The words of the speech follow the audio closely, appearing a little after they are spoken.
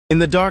In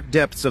the dark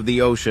depths of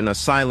the ocean, a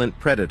silent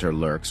predator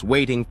lurks,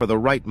 waiting for the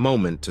right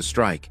moment to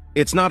strike.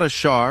 It's not a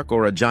shark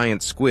or a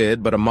giant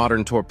squid, but a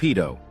modern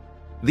torpedo.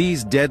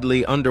 These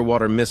deadly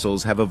underwater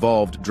missiles have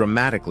evolved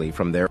dramatically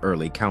from their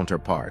early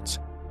counterparts.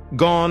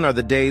 Gone are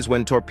the days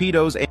when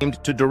torpedoes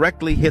aimed to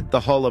directly hit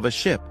the hull of a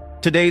ship.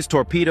 Today's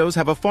torpedoes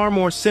have a far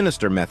more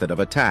sinister method of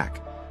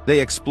attack.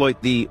 They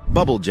exploit the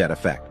bubble jet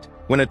effect.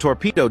 When a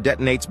torpedo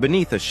detonates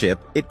beneath a ship,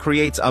 it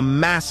creates a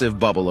massive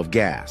bubble of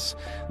gas.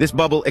 This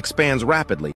bubble expands rapidly,